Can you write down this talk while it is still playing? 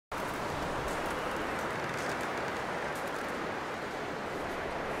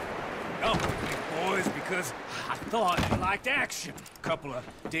because I thought you liked action. Couple of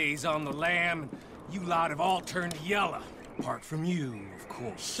days on the lam, and you lot have all turned yellow. Apart from you, of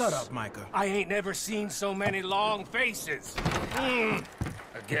course. Shut up, Micah. I ain't never seen so many long faces. I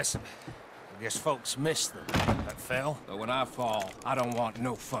guess folks miss them. That fell. But when I fall, I don't want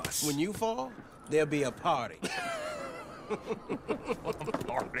no fuss. When you fall, there'll be a party.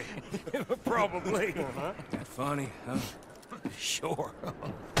 Party? Probably. That funny, huh? Sure.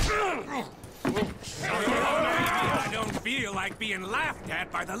 I don't feel like being laughed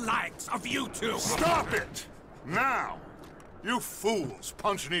at by the likes of you two. Stop it! Now! You fools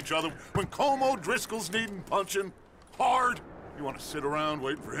punching each other when Como Driscoll's needing punching hard. You want to sit around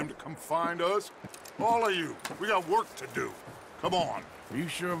waiting for him to come find us? All of you, we got work to do. Come on. Are you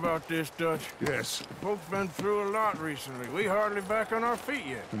sure about this, Dutch? Yes. Folks been through a lot recently. We hardly back on our feet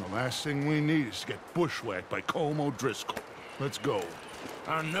yet. And the last thing we need is to get bushwhacked by Como Driscoll. Let's go.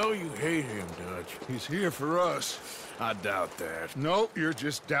 I know you hate him, Dutch. He's here for us. I doubt that. No, you're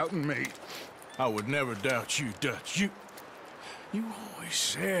just doubting me. I would never doubt you, Dutch. You always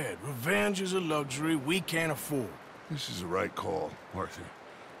said revenge is a luxury we can't afford. This is the right call, Arthur.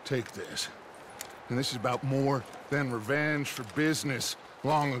 Take this. And this is about more than revenge for business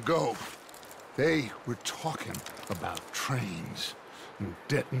long ago. They were talking about trains and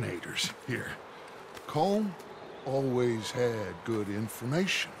detonators here. Colm always had good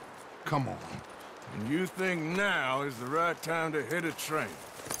information. Come on. And you think now is the right time to hit a train?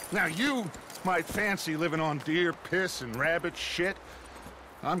 Now you might fancy living on deer piss and rabbit shit.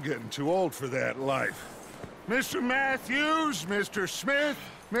 I'm getting too old for that life. Mr. Matthews, Mr. Smith,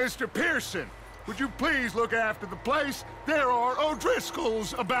 Mr. Pearson, would you please look after the place? There are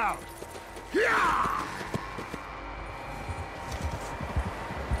O'Driscolls about. Yeah!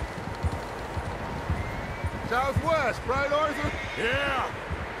 Southwest, right, Arthur? Yeah.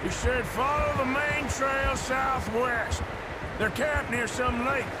 He said follow the main trail southwest. They're camped near some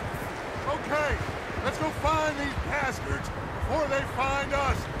lake. Okay, let's go find these bastards before they find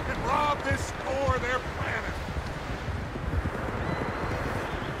us and rob this store of their planet.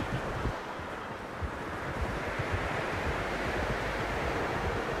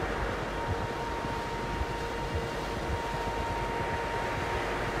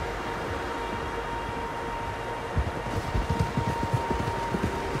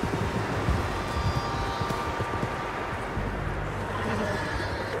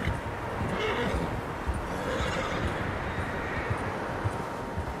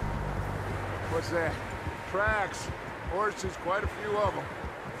 What's that? Tracks. Horses, quite a few of them.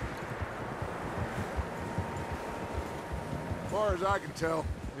 As far as I can tell,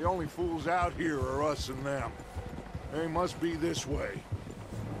 the only fools out here are us and them. They must be this way.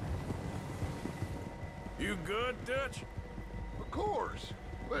 You good, Dutch? Of course.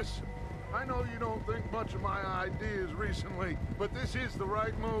 Listen, I know you don't think much of my ideas recently, but this is the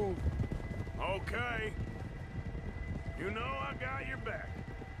right move. Okay. You know I got your back.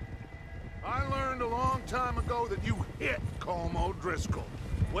 I learned a long time ago that you hit Como Driscoll.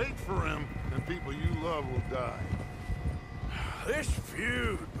 Wait for him, and people you love will die. This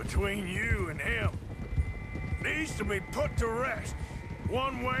feud between you and him needs to be put to rest,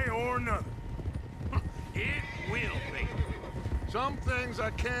 one way or another. It will be. Some things I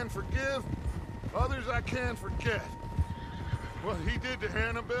can forgive, others I can't forget. What he did to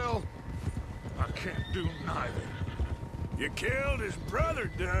Hannibal, I can't do neither. You killed his brother,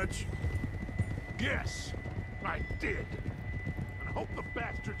 Dutch. Yes, I did. And I hope the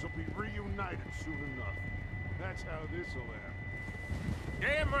bastards will be reunited soon enough. That's how this'll end.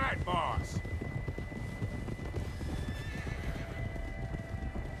 Damn right, boss.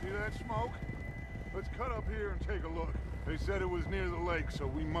 See that smoke? Let's cut up here and take a look. They said it was near the lake, so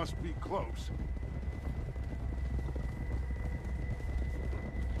we must be close.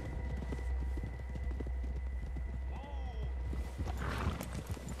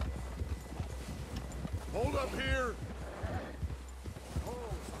 Hold up here! Hold.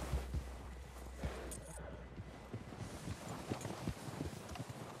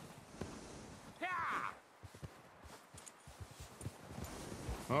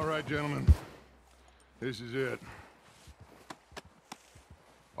 All right, gentlemen. This is it.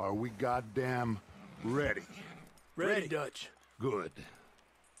 Are we goddamn ready? Ready, Dutch. Good.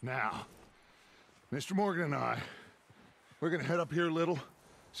 Now, Mr. Morgan and I, we're gonna head up here a little,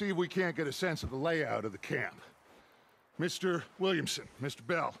 see if we can't get a sense of the layout of the camp. Mr. Williamson, Mr.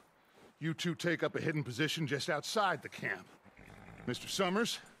 Bell, you two take up a hidden position just outside the camp. Mr.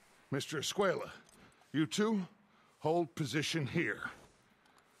 Summers, Mr. Escuela, you two hold position here.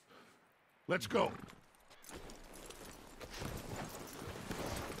 Let's go.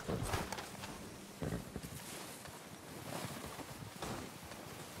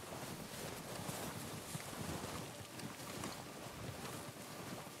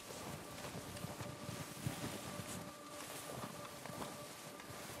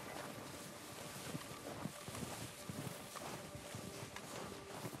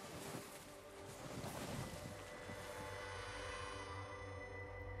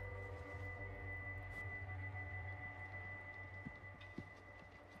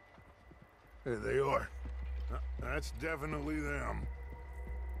 There they are. That's definitely them.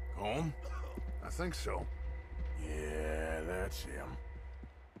 Home? I think so. Yeah, that's him.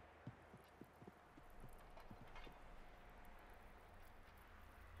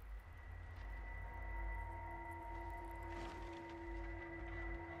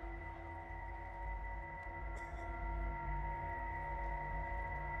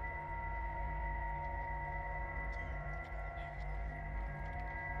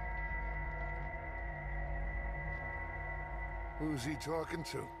 Who's he talking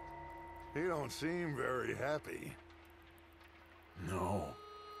to? He don't seem very happy. No.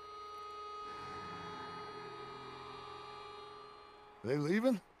 They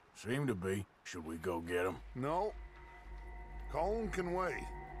leaving? Seem to be. Should we go get them? No. Colin can wait.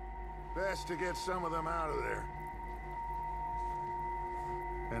 Best to get some of them out of there.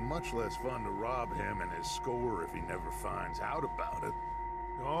 And much less fun to rob him and his score if he never finds out about it.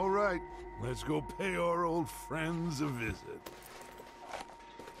 All right, let's go pay our old friends a visit.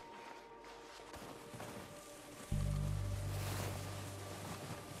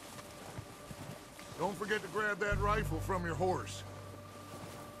 Don't forget to grab that rifle from your horse.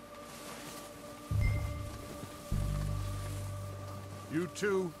 You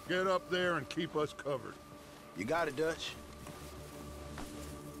two, get up there and keep us covered. You got it, Dutch.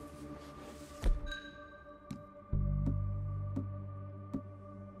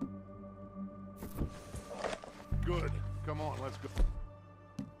 Good. Come on, let's go.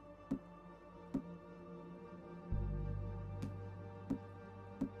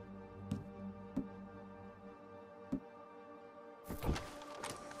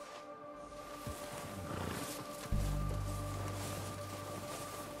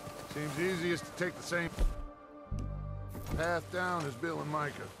 Seems easiest to take the same path down as Bill and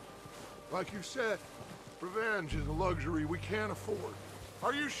Micah. Like you said, revenge is a luxury we can't afford.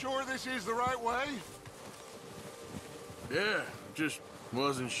 Are you sure this is the right way? Yeah, just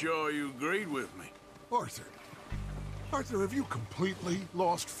wasn't sure you agreed with me. Arthur. Arthur, have you completely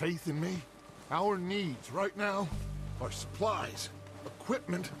lost faith in me? Our needs right now are supplies,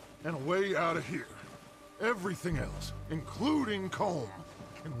 equipment, and a way out of here. Everything else, including Colm,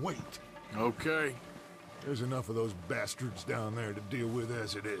 can wait. Okay. There's enough of those bastards down there to deal with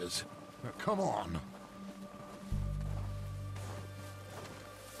as it is. Now, come on.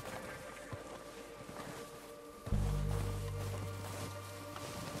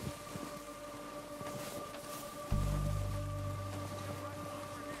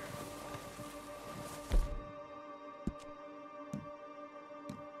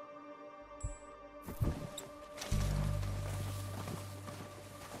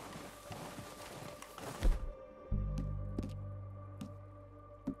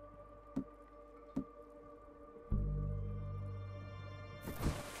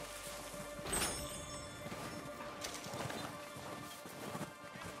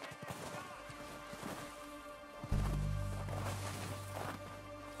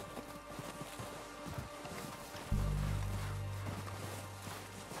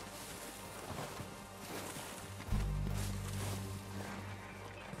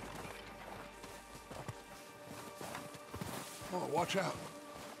 Oh, watch out.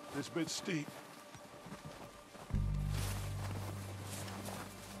 This bit's steep.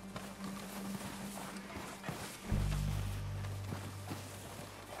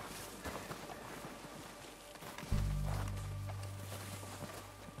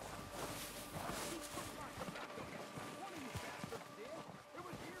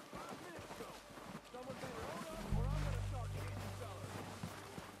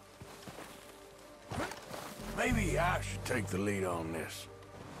 Maybe I should take the lead on this.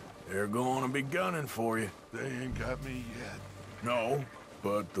 They're going to be gunning for you. They ain't got me yet. No,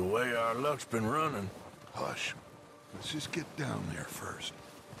 but the way our luck's been running... Hush. Let's just get down there first.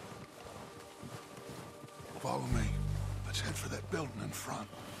 Follow me. Let's head for that building in front.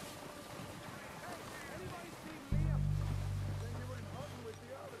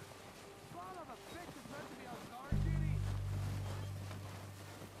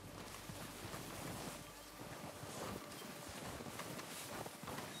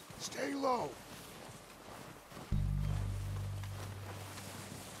 Stay low.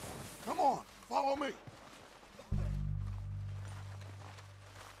 Come on, follow me.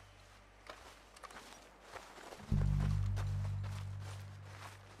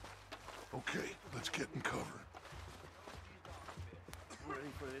 Okay, let's get in cover. Ready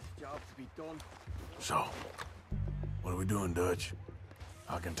for this job to be done. So, what are we doing, Dutch?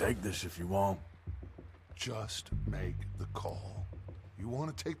 I can take this if you want. Just make the call. You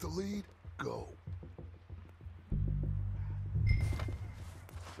want to take the lead? Go.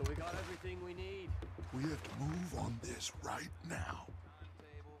 So we got everything we need. We have to move on this right now.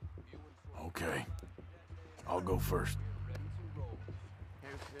 Okay. I'll go first. How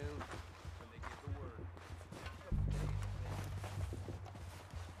soon?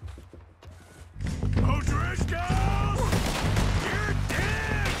 O'Driscoll! You're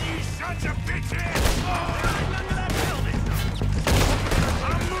dead, you sons of bitches! Under that building!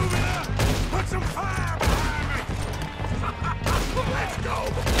 I'm moving up! Put some fire behind me! Let's go!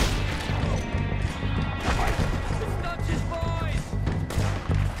 It's Dutch's boys!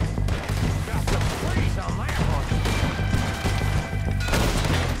 Got some freeze on that one.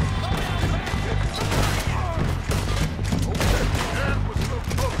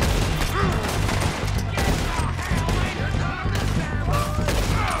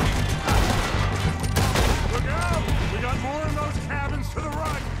 Look out! We got more in those cabins to the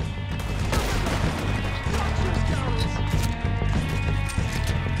right!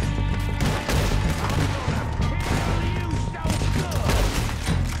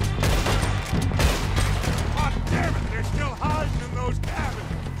 God damn it! They're still hiding in those cabins!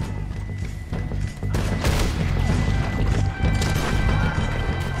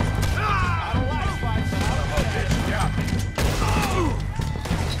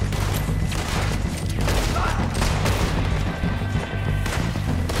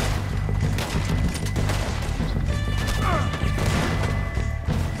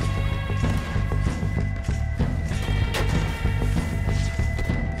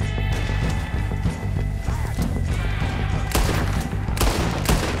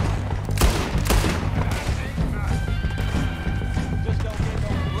 Just don't get no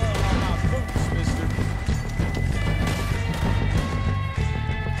blood on my boots, mister.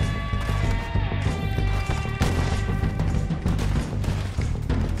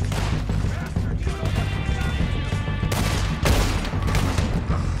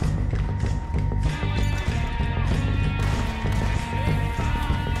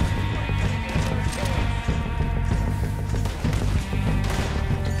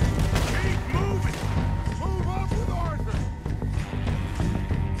 Keep moving! Move up with Arthur!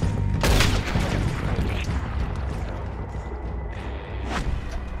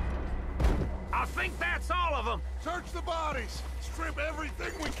 I think that's all of them. Search the bodies! Strip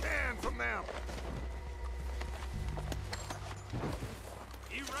everything we can from them!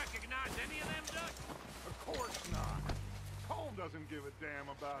 You recognize any of them, Dutch? Of course not. Colm doesn't give a damn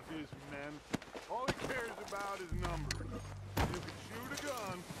about his men. All he cares about is numbers. You can shoot a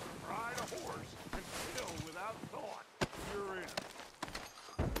gun, ride a horse, and kill without thought. You're in.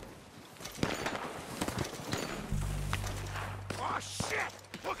 Oh, shit!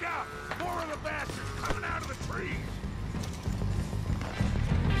 Look out! More of the bastards coming out of the trees!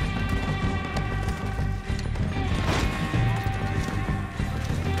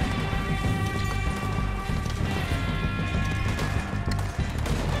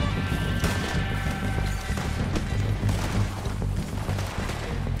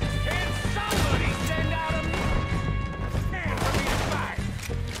 Can somebody send out a man for me to fight?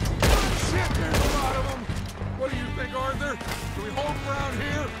 Shit, there's a lot of them! What do you think, Arthur? Do we hold them around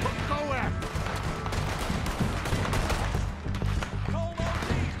here or go after them?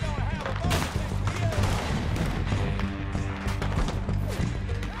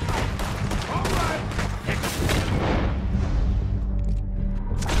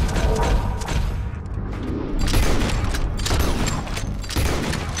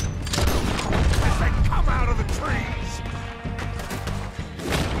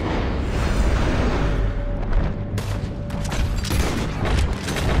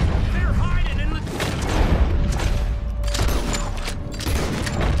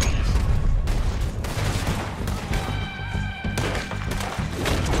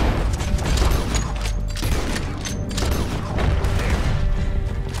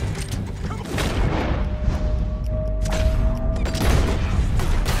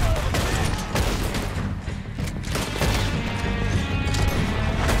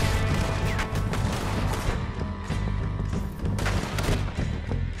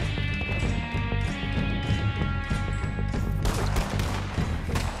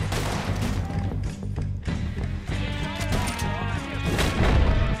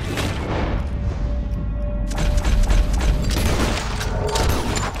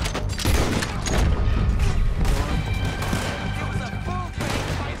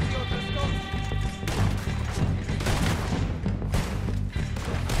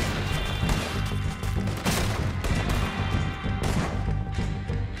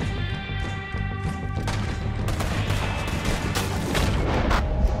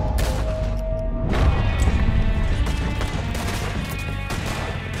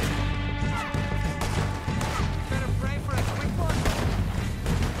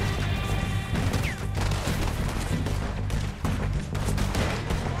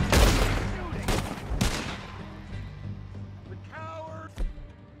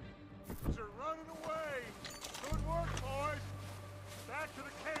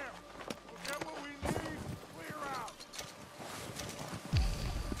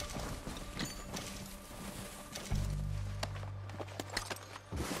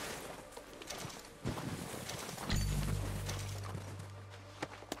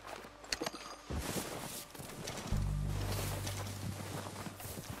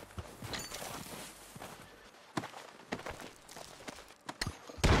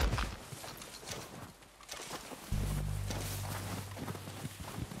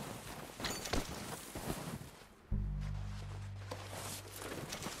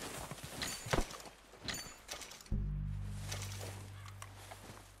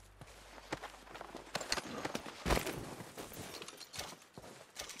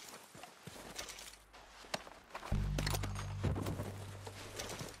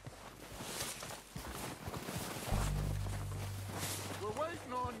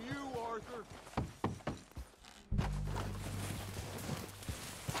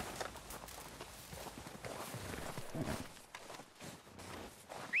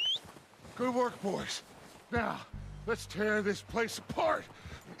 Good work, boys. Now, let's tear this place apart.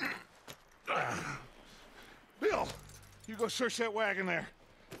 Bill, you go search that wagon there.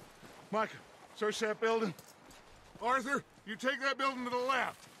 Mike, search that building. Arthur, you take that building to the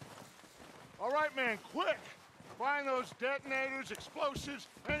left. All right, man, quick. Find those detonators, explosives,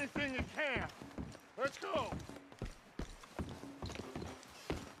 anything you can. Let's go.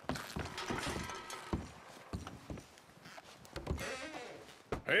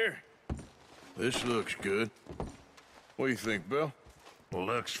 Here. This looks good. What do you think, Bill?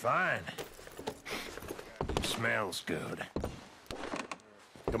 Looks fine. Smells good.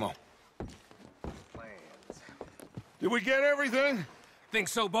 Come on. Did we get everything? Think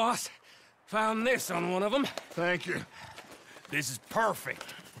so, boss? Found this on one of them. Thank you. This is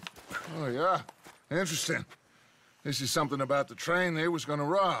perfect. Oh, yeah? Interesting. This is something about the train they was gonna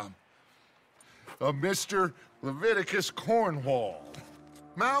rob. A Mr. Leviticus Cornwall.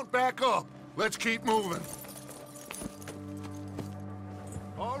 Mount back up. Let's keep moving.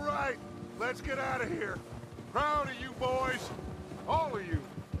 All right, let's get out of here. Proud of you boys. All of you.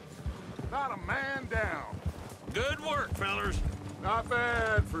 Not a man down. Good work, fellers. Not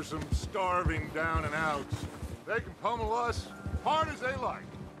bad for some starving down and outs. They can pummel us hard as they like.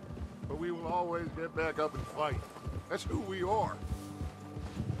 But we will always get back up and fight. That's who we are.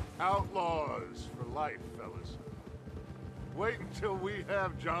 Outlaws for life, fellas. Wait until we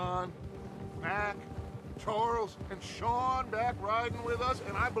have John, Mac, Charles, and Sean back riding with us,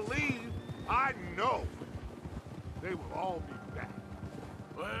 and I know, they will all be back.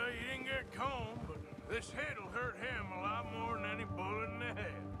 Well, you didn't get Combe, but this hit'll hurt him a lot more than any bullet in the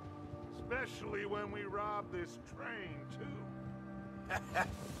head. Especially when we rob this train, too.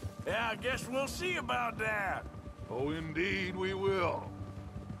 Yeah, I guess we'll see about that. Oh, indeed we will.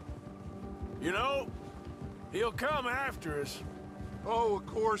 You know, he'll come after us. Oh, of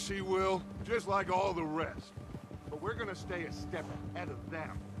course he will, just like all the rest. But we're gonna stay a step ahead of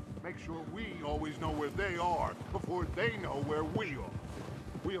them. Make sure we always know where they are before they know where we are.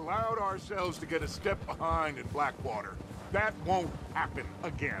 We allowed ourselves to get a step behind in Blackwater. That won't happen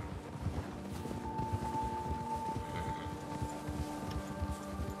again.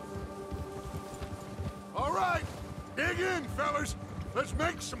 All right, dig in, fellas. Let's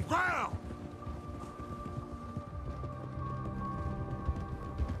make some ground.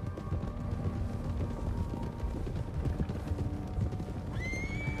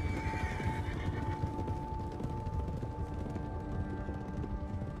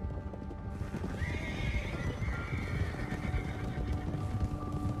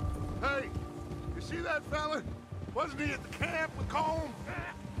 Hey, you see that fella? Wasn't he at the camp with Combe?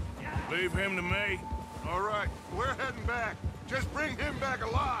 Leave him to me. All right, we're heading back. Just bring him back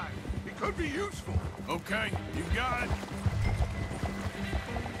alive. He could be useful. Okay, you got it.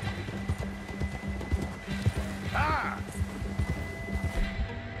 Ah!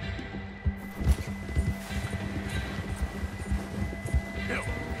 Hill.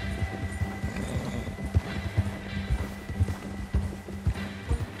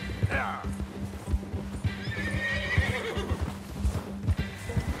 Yeah!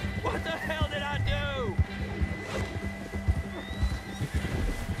 What the hell did I do?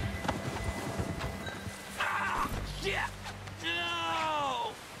 Ah, shit!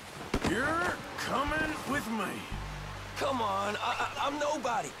 No! You're coming with me. Come on, I'm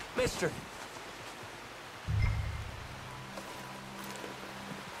nobody, mister.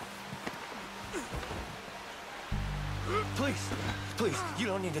 Please, please, you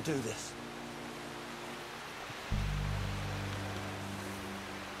don't need to do this.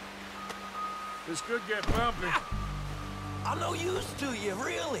 This could get bumpy. I'm no use to you,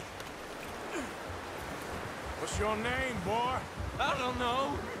 really. What's your name, boy? I don't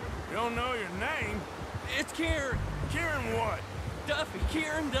know. You don't know your name? It's Kieran. Kieran what? Duffy,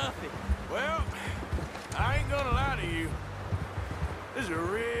 Kieran Duffy. Well, I ain't gonna lie to you. This is a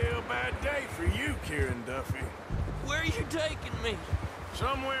real bad day for you, Kieran Duffy. Where are you taking me?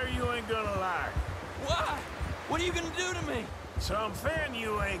 Somewhere you ain't gonna like. Why? What are you gonna do to me? Something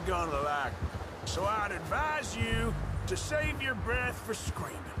you ain't gonna like. So I'd advise you to save your breath for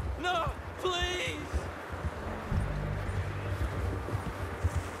screaming. No, please.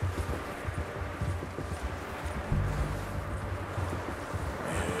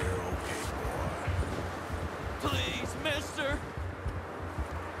 You're okay, boy. Please, mister.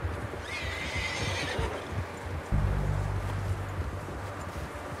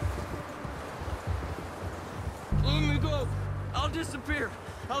 Let me go. I'll disappear.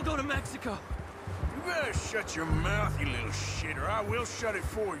 I'll go to Mexico. You better shut your mouth, you little shit, or I will shut it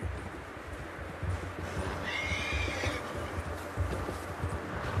for you.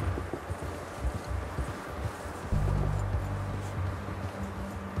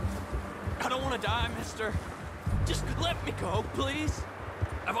 want to die, mister. Just let me go, please.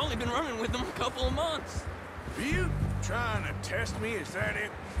 I've only been running with them a couple of months. Are you trying to test me? Is that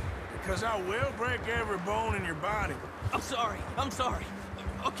it? Because I will break every bone in your body. I'm sorry.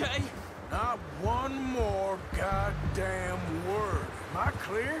 Okay? Not one more goddamn word. Am I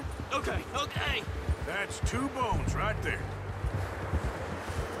clear? Okay. That's 2 bones right there.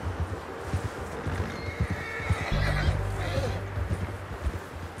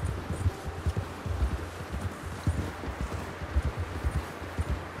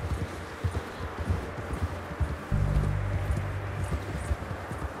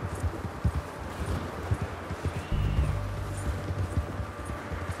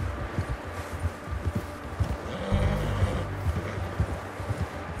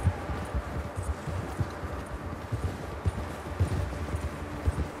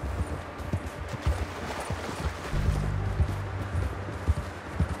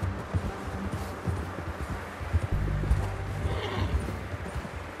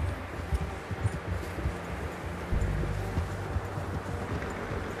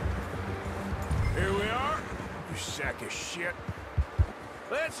 Sack of shit.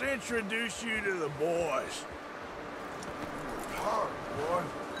 Let's introduce you to the boys. Hard, boy.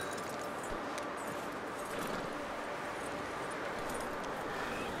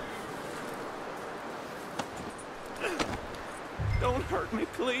 Don't hurt me,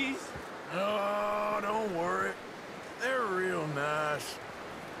 please. Oh, don't worry. They're real nice.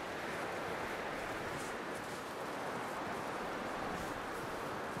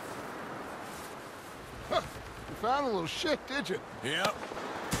 Found a little shit, did you? Yep.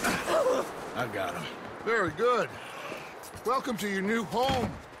 I got him. Very good. Welcome to your new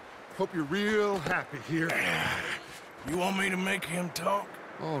home. Hope you're real happy here. You want me to make him talk?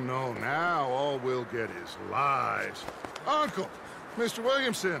 Oh, no, now all we'll get is lies. Uncle, Mr.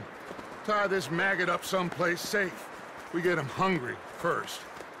 Williamson, tie this maggot up someplace safe. We get him hungry first.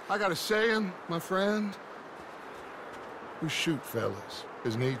 I got a saying, my friend. We shoot fellas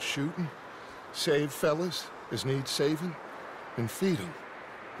as need shooting, save fellas as need saving, and feed 'em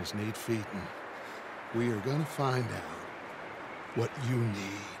as need feeding. We are gonna find out what you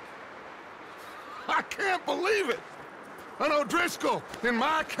need. I can't believe it! An O'Driscoll in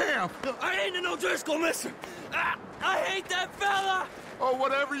my camp! I ain't an O'Driscoll, mister! I hate that fella! Oh,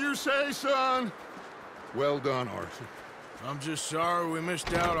 whatever you say, son. Well done, Arthur. I'm just sorry we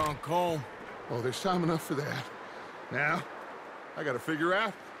missed out on Colm. Oh, there's time enough for that. Now, I gotta figure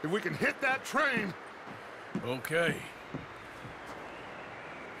out if we can hit that train. Okay.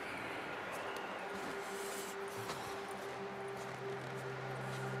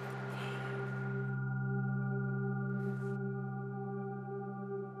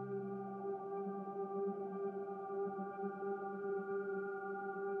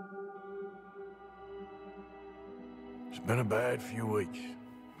 It's been a bad few weeks,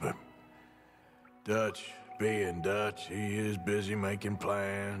 but Dutch being Dutch, he is busy making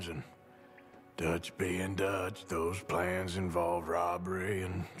plans, and Dutch being Dutch, those plans involve robbery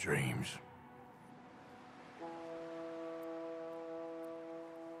and dreams.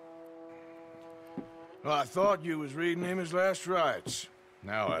 Well, I thought you was reading him his last rites.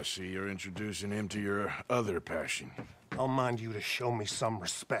 Now I see you're introducing him to your other passion. I'll mind you to show me some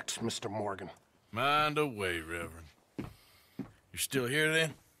respect, Mr. Morgan. Mind away, Reverend. You still here,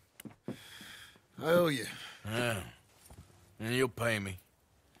 then? I owe you. Yeah. And you'll pay me.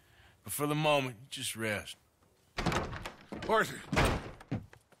 But for the moment, just rest. Arthur,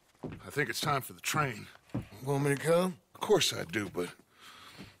 I think it's time for the train. Want me to come? Of course I do, but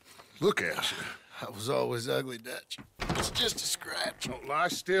look at you. I was always ugly, Dutch. It's just a scratch. Don't lie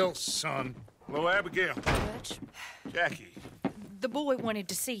still, son. Hello, Abigail. Dutch, Jackie. the boy wanted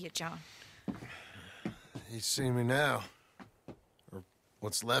to see you, John. He's seen me now. Or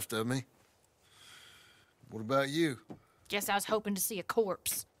what's left of me. What about you? Guess I was hoping to see a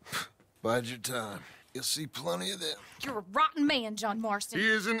corpse. Bide your time. You'll see plenty of them. You're a rotten man, John Marston. He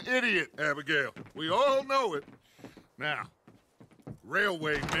is an idiot, Abigail. We all know it. Now,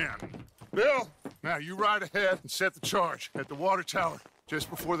 railway men. Bill, now you ride ahead and set the charge at the water tower just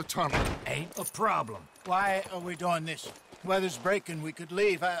before the tunnel. Ain't a problem. Why are we doing this? Weather's breaking, we could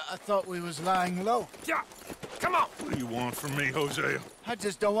leave. I thought we was lying low. Yeah, come on. What do you want from me, Hosea? I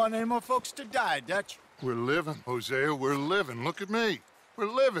just don't want any more folks to die, Dutch. We're living, Hosea, we're living. Look at me. We're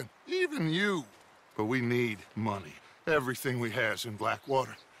living, even you. But we need money. Everything we has in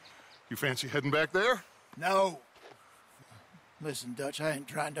Blackwater. You fancy heading back there? No. Listen, Dutch, I ain't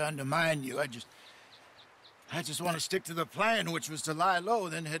trying to undermine you. I just want to stick to the plan, which was to lie low,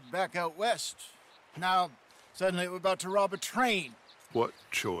 then head back out west. Now, suddenly we're about to rob a train. What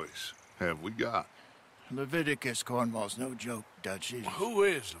choice have we got? Leviticus Cornwall's no joke, Dutch. Who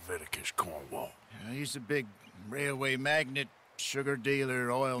is Leviticus Cornwall? He's a big railway magnate, sugar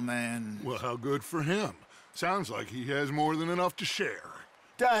dealer, oil man. Well, how good for him. Sounds like he has more than enough to share.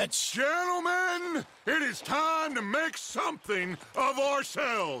 Dutch! Gentlemen, it is time to make something of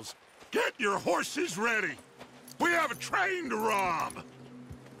ourselves. Get your horses ready. We have a train to rob.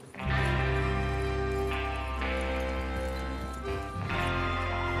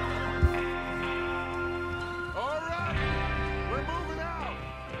 All right, we're moving out.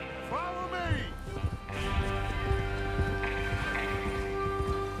 Follow me.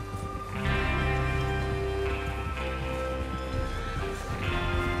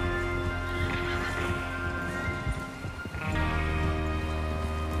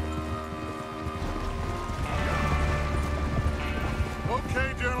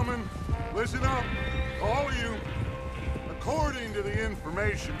 Okay, gentlemen, listen up, all of you. According to the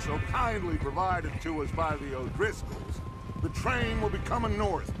information so kindly provided to us by the O'Driscolls, the train will be coming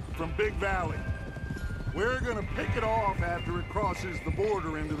north from Big Valley. We're gonna pick it off after it crosses the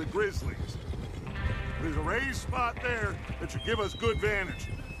border into the Grizzlies. There's a raised spot there that should give us good vantage.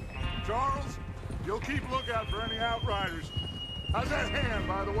 Charles, you'll keep lookout for any outriders. How's that hand,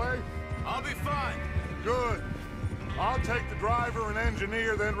 by the way? I'll be fine. Good. I'll take the driver and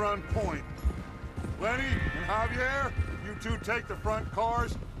engineer, then run point. Lenny and Javier, you two take the front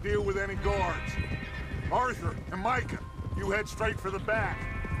cars, deal with any guards. Arthur and Micah, you head straight for the back.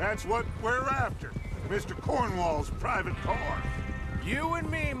 That's what we're after. Mr. Cornwall's private car. You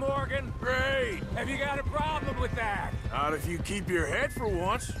and me, Morgan. Great. Have you got a problem with that? Not if you keep your head for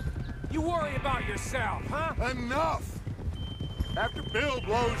once. You worry about yourself, huh? Enough! After Bill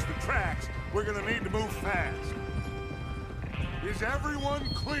blows the tracks, we're gonna need to move fast. Is everyone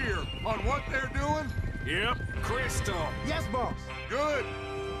clear on what they're doing? Yep. Crystal. Yes, boss. Good.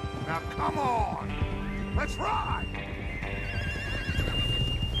 Now come on. Let's ride.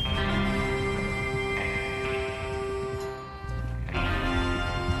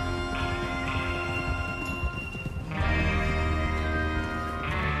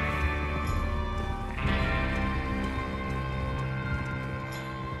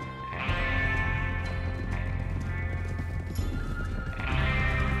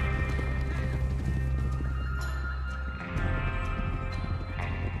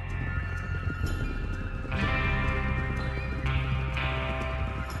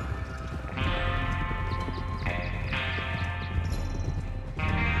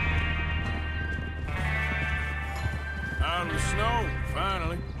 Out in the snow,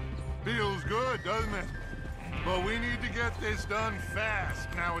 finally. Feels good, doesn't it? But we need to get this done fast,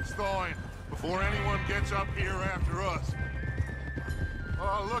 now it's thawing, before anyone gets up here after us.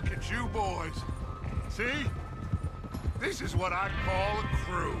 Oh, look at you boys. See? This is what I call a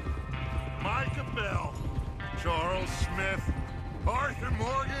crew. Micah Bell, Charles Smith, Arthur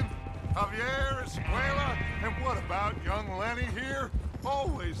Morgan, Javier Escuela, and what about young Lenny here?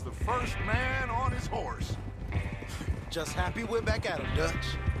 Always the first man on his horse. Just happy we're back at him,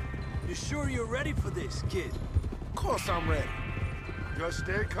 Dutch. You sure you're ready for this, kid? Of course I'm ready. Just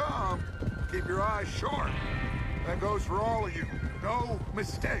stay calm. Keep your eyes sharp. That goes for all of you. No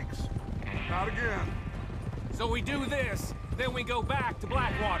mistakes. Not again. So we do this, then we go back to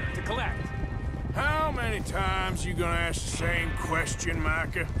Blackwater to collect. How many times you gonna ask the same question,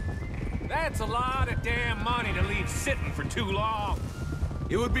 Micah? That's a lot of damn money to leave sitting for too long.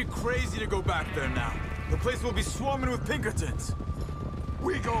 It would be crazy to go back there now. The place will be swarming with Pinkertons.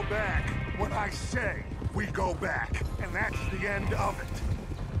 We go back when I say we go back, and that's the end of it.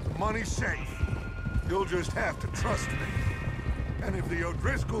 The money's safe. You'll just have to trust me. And if the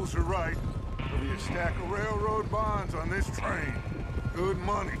O'Driscolls are right, there'll be a stack of railroad bonds on this train. Good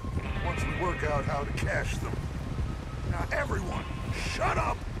money, once we work out how to cash them. Now everyone, shut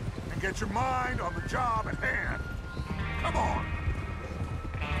up and get your mind on the job at hand. Come on.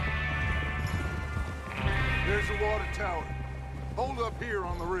 There's the water tower. Hold up here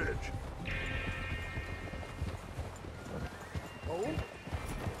on the ridge. Hold.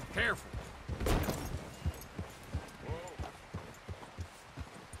 Careful.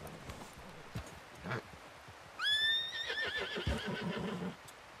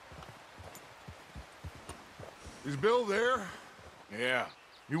 Is Bill there? Yeah.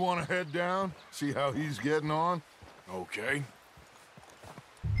 You want to head down, see how he's getting on? Okay.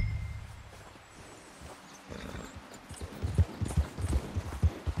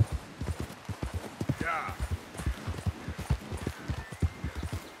 Yeah.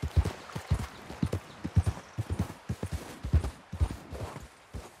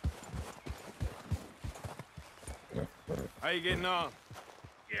 How you getting on?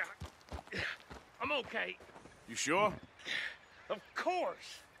 Yeah. I'm okay. You sure? Of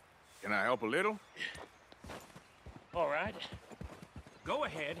course. Can I help a little? All right. Go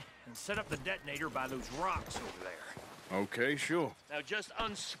ahead and set up the detonator by those rocks over there. Okay, sure. Now just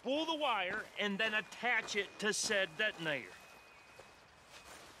unspool the wire and then attach it to said detonator.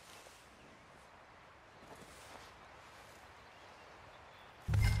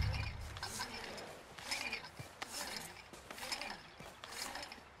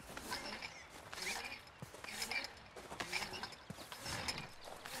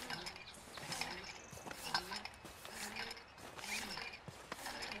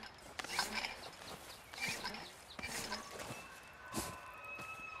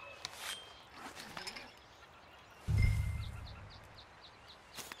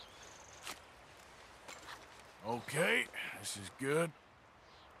 Okay, this is good.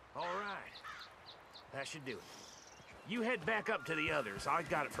 All right. That should do it. You head back up to the others. I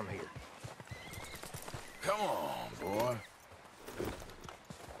got it from here. Come on, boy.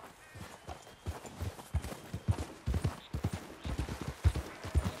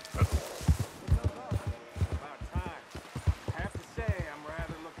 About time. I have to say, I'm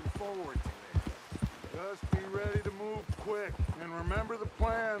rather looking forward to it. Just be ready to move quick, and remember the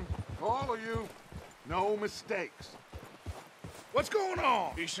plan. All of you, no mistakes. What's going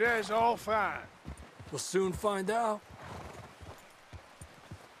on? He says all fine. We'll soon find out.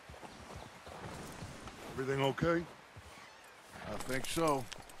 Everything okay? I think so.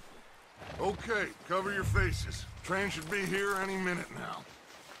 Okay, cover your faces. Train should be here any minute now.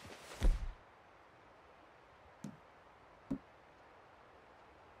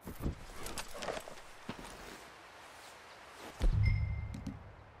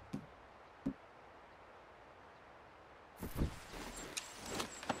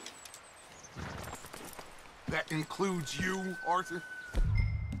 That includes you, Arthur?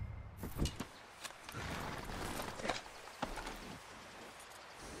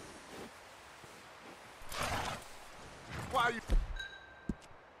 Why are you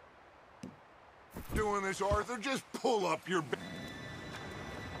doing this, Arthur? Just pull up your...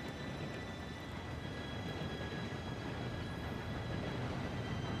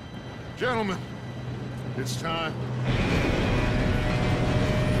 Gentlemen, it's time.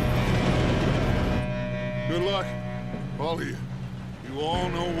 Good luck, all of you. You all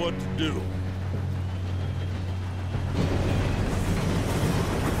know what to do.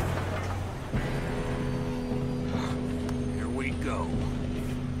 Here we go.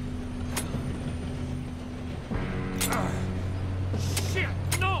 Shit!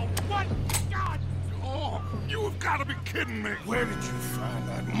 No! What? God! Oh, you have got to be kidding me. Where did you find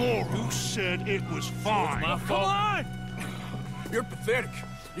that moron? Who said it was fine? My fault. Come on! You're pathetic.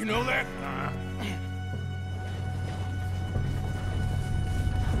 You know that?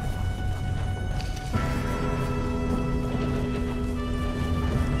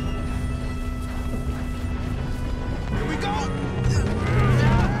 Here we go!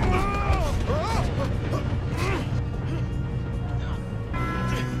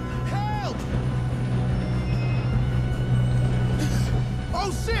 Help!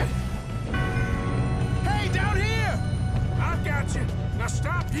 Oh, shit! Hey, down here! I got you. Now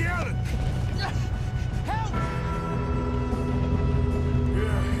stop yelling. Help!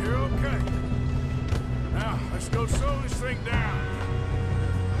 Yeah, you're okay. Now, let's go slow this thing down.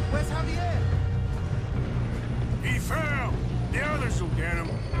 Where's Javier? He fell. The others will get him.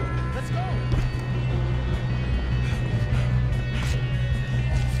 Let's go!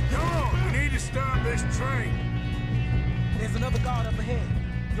 Come on, we need to stop this train. There's another guard up ahead.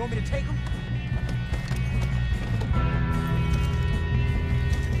 You want me to take him?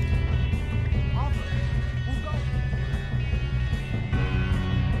 Arthur, who's going?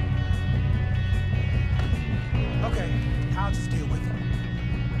 Okay, I'll just deal with him.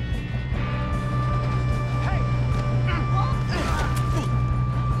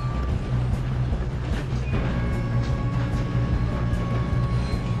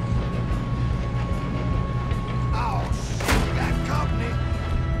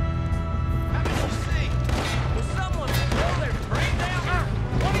 Will someone pull their train down?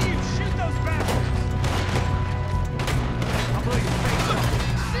 One of you shoot those bastards! I'll blow your face off.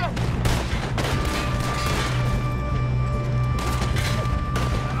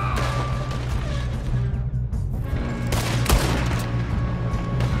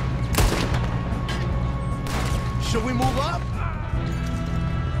 Should we move up?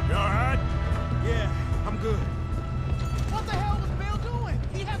 You all right? Yeah, I'm good. What the hell was Bill doing?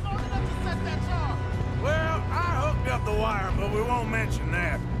 He had long enough to set that charge. Well, I hooked up the wire, but we won't mention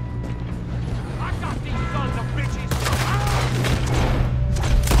that. I got these sons of bitches!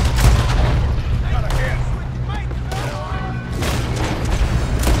 Gotta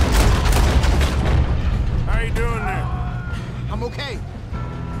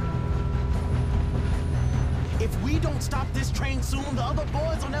If we don't stop this train soon, the other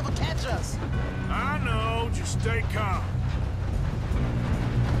boys will never catch us. I know, just stay calm.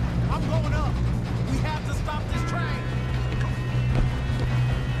 I'm going up. We have to stop this train.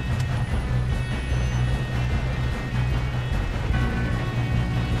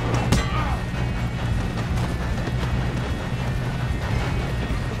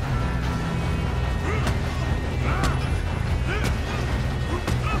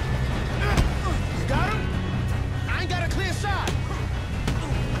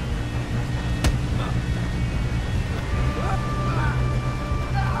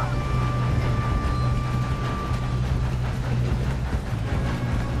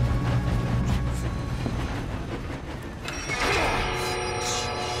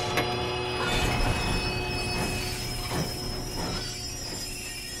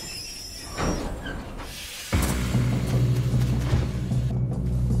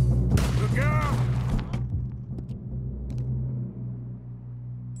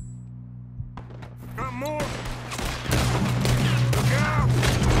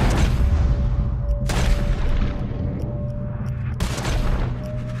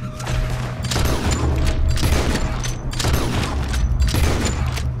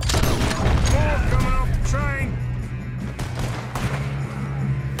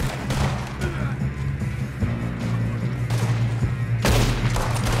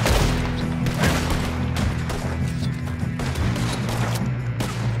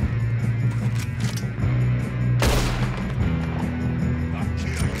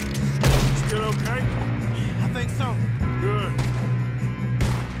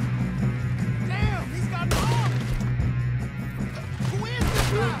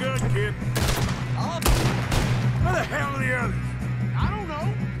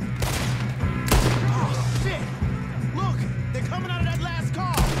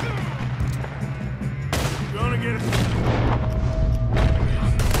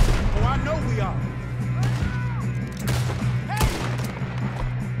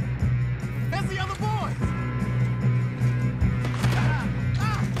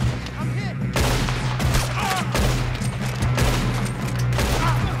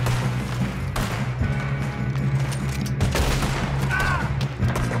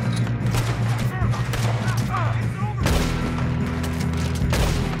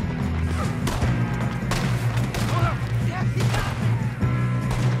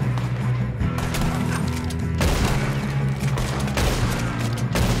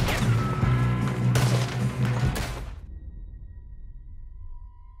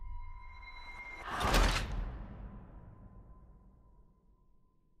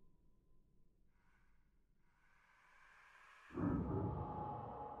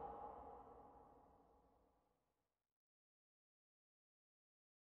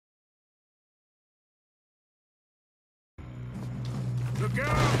 Look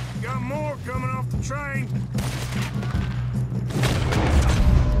out! Got more coming off the train!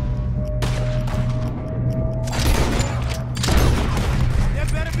 There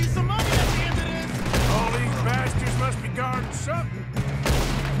better be some money at the end of this! All these bastards must be guarding something.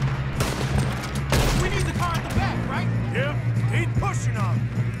 We need the car at the back, right? Yep, keep pushing on it.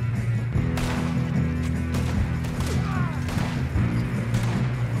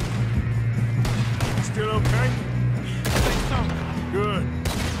 Still okay? I think so. Good.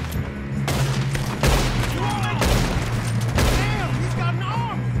 You all right? Damn, he's got an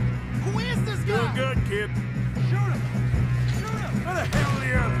army! Who is this guy? Doing good, kid. Shoot him! Shoot him! Where the hell are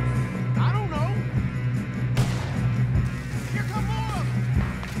the others? I don't know. Here come more of them!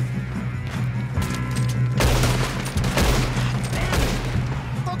 Damn it!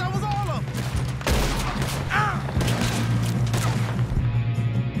 I thought that was all of them!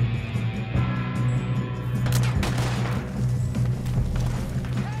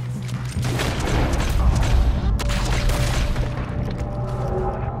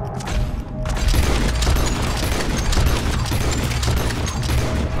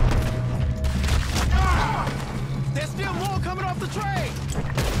 There's still more coming off the train!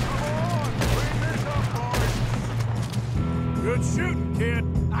 Good shooting, kid.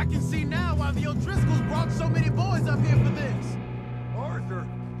 I can see now why the O'Driscolls brought so many boys up here for this. Arthur,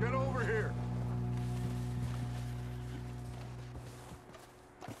 get over here.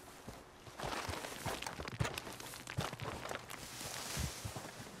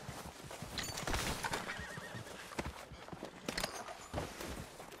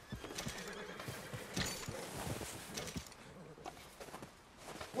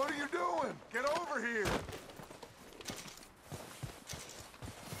 What are you doing? Get over here!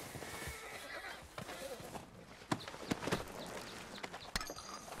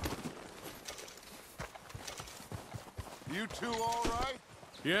 You two all right?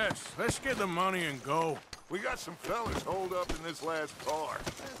 Yes, let's get the money and go. We got some fellas holed up in this last car.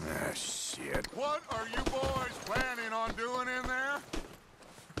 Ah, shit. What are you boys planning on doing in there?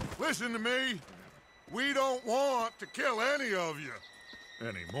 Listen to me. We don't want to kill any of you.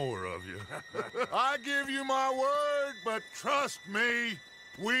 Any more of you. I give you my word, but trust me,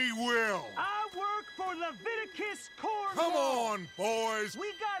 we will. I work for Leviticus Corps. Come on, boys.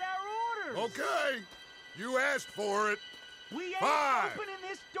 We got our orders. Okay. You asked for it. We ain't 5, opening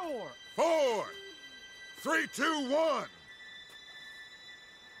this door. 4, 3, 2, 1.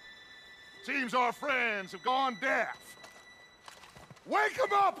 Seems our friends have gone deaf. Wake them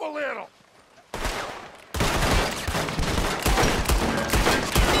up a little.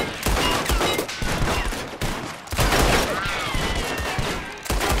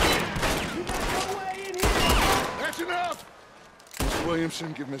 That's enough! Mr.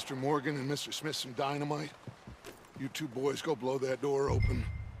 Williamson, give Mr. Morgan and Mr. Smith some dynamite. You two boys go blow that door open.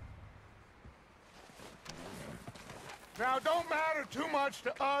 Now, don't matter too much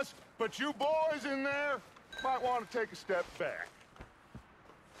to us, but you boys in there might want to take a step back.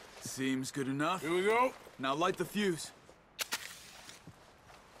 Seems good enough. Here we go. Now light the fuse.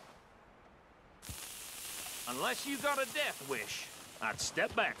 Unless you got a death wish, I'd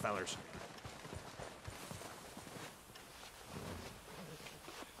step back, fellers.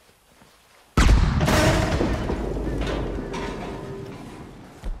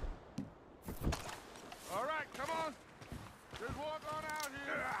 All right, come on. Just walk on out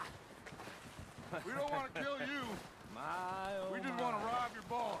here. We don't want to kill you. We just want to rob your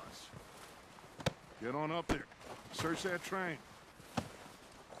boss. Get on up there. Search that train.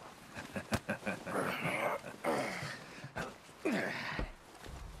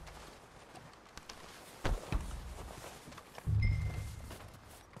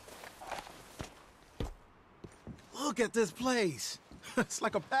 Look at this place. It's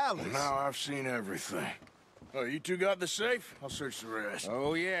like a palace. Now I've seen everything. Oh, you two got the safe? I'll search the rest.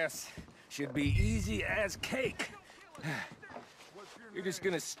 Oh, yes. Should be easy as cake. You're just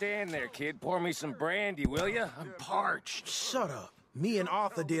gonna stand there, kid. Pour me some brandy, will you? I'm parched. Shut up. Me and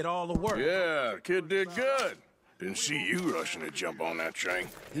Arthur did all the work. Yeah, the kid did good. Didn't see you rushing to jump on that train.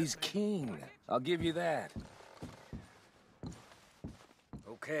 He's keen. I'll give you that.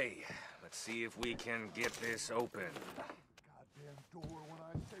 Okay, let's see if we can get this open. Come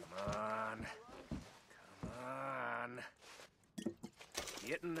on. Come on.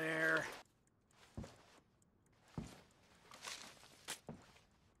 Get in there.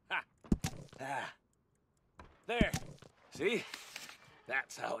 Ha! Ah. There. See?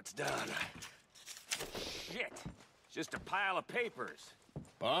 That's how it's done. Shit. It's just a pile of papers.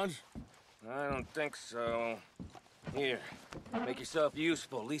 Bonds? I don't think so. Here. Make yourself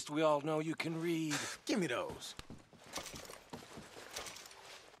useful. At least we all know you can read. Give me those.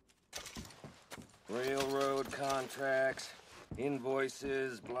 Railroad contracts,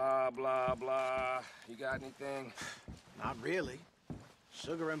 invoices, blah, blah, blah. You got anything? Not really.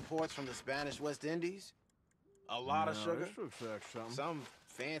 Sugar imports from the Spanish West Indies. A lot of sugar. This looks like something. Some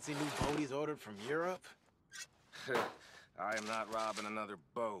fancy new boat he's ordered from Europe. I am not robbing another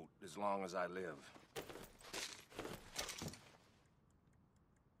boat as long as I live.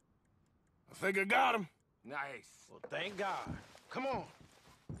 I think I got him. Nice. Well, thank God. Come on.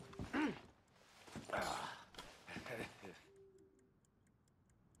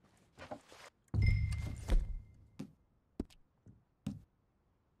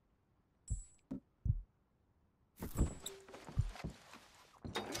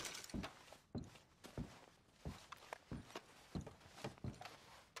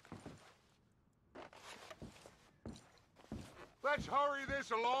 Let's hurry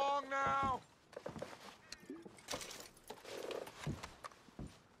this along now.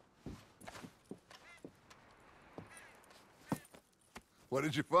 What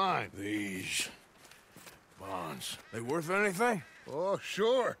did you find? These bonds. They worth anything? Oh,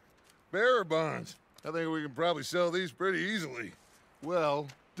 sure. Bearer bonds. I think we can probably sell these pretty easily. Well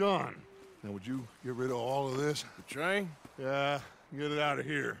done. Now, would you get rid of all of this? The train? Yeah, get it out of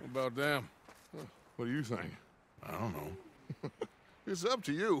here. What about them? What do you think? I don't know. It's up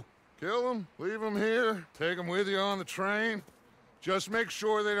to you. Kill them, leave them here, take them with you on the train. Just make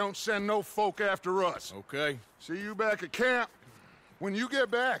sure they don't send no folk after us. Okay. See you back at camp. When you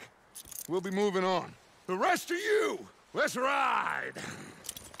get back, we'll be moving on. The rest of you, let's ride!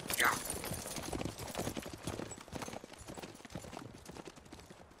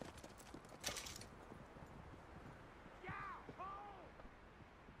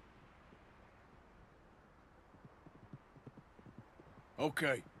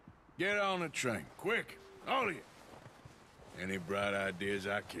 Okay. Get on the train. Quick. All of you. Any bright ideas,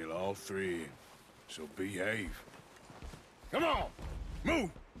 I kill all three. So behave. Come on!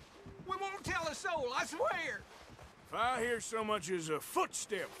 Move! We won't tell a soul, I swear! If I hear so much as a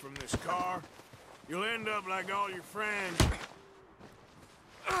footstep from this car, you'll end up like all your friends.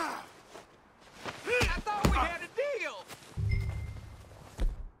 I thought we had a deal!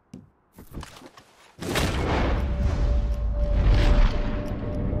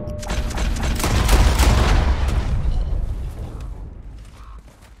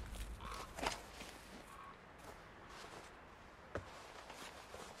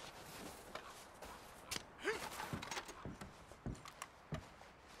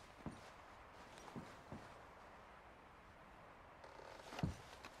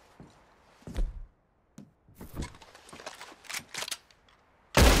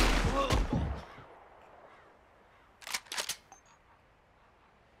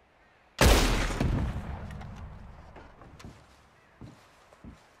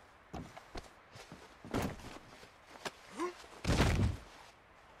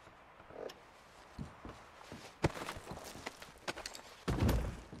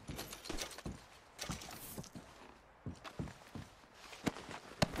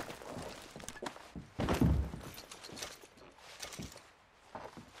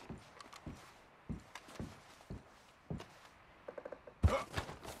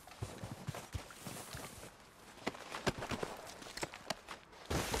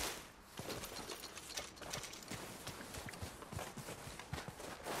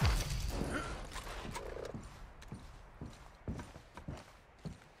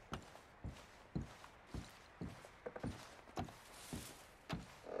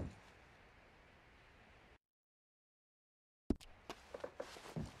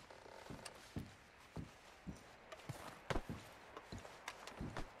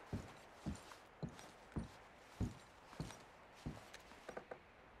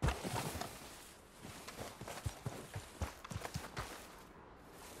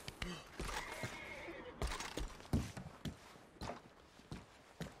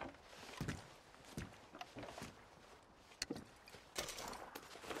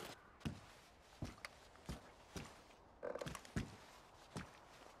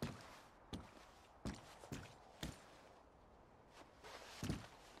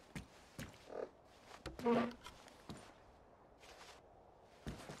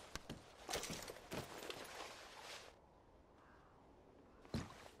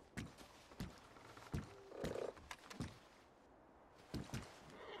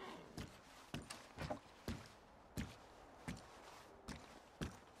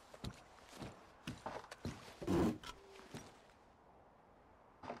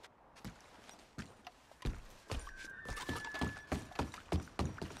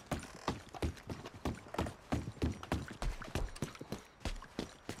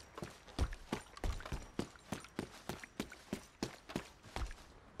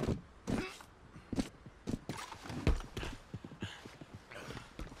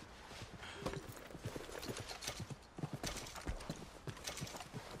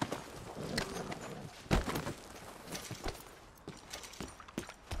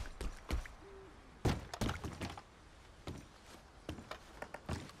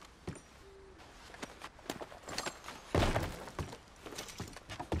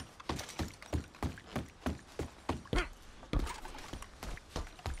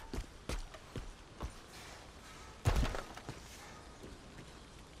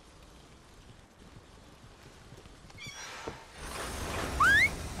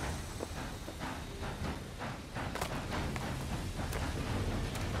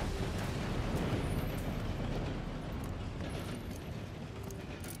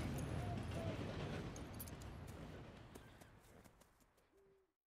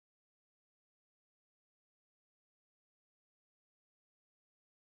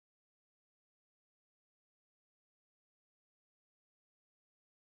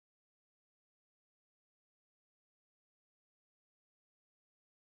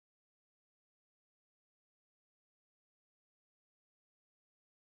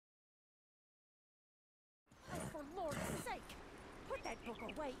 For Lord's sake, put that book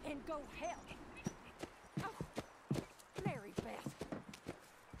away and go help. Oh, Mary Beth.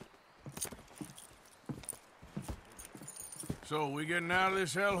 So, we getting out of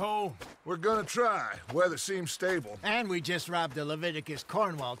this hellhole? We're gonna try. Weather seems stable. And we just robbed the Leviticus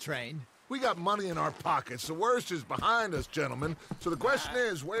Cornwall train. We got money in our pockets. The worst is behind us, gentlemen. So the question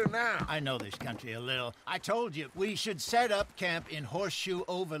is, where now? I know this country a little. I told you, we should set up camp in Horseshoe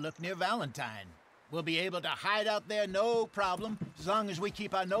Overlook near Valentine. We'll be able to hide out there no problem, as long as we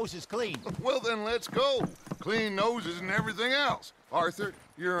keep our noses clean. Well, then let's go. Clean noses and everything else. Arthur,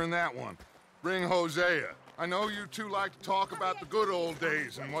 you're in that one. Bring Hosea. I know you two like to talk about the good old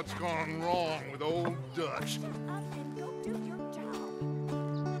days and what's gone wrong with old Dutch. Up and go do your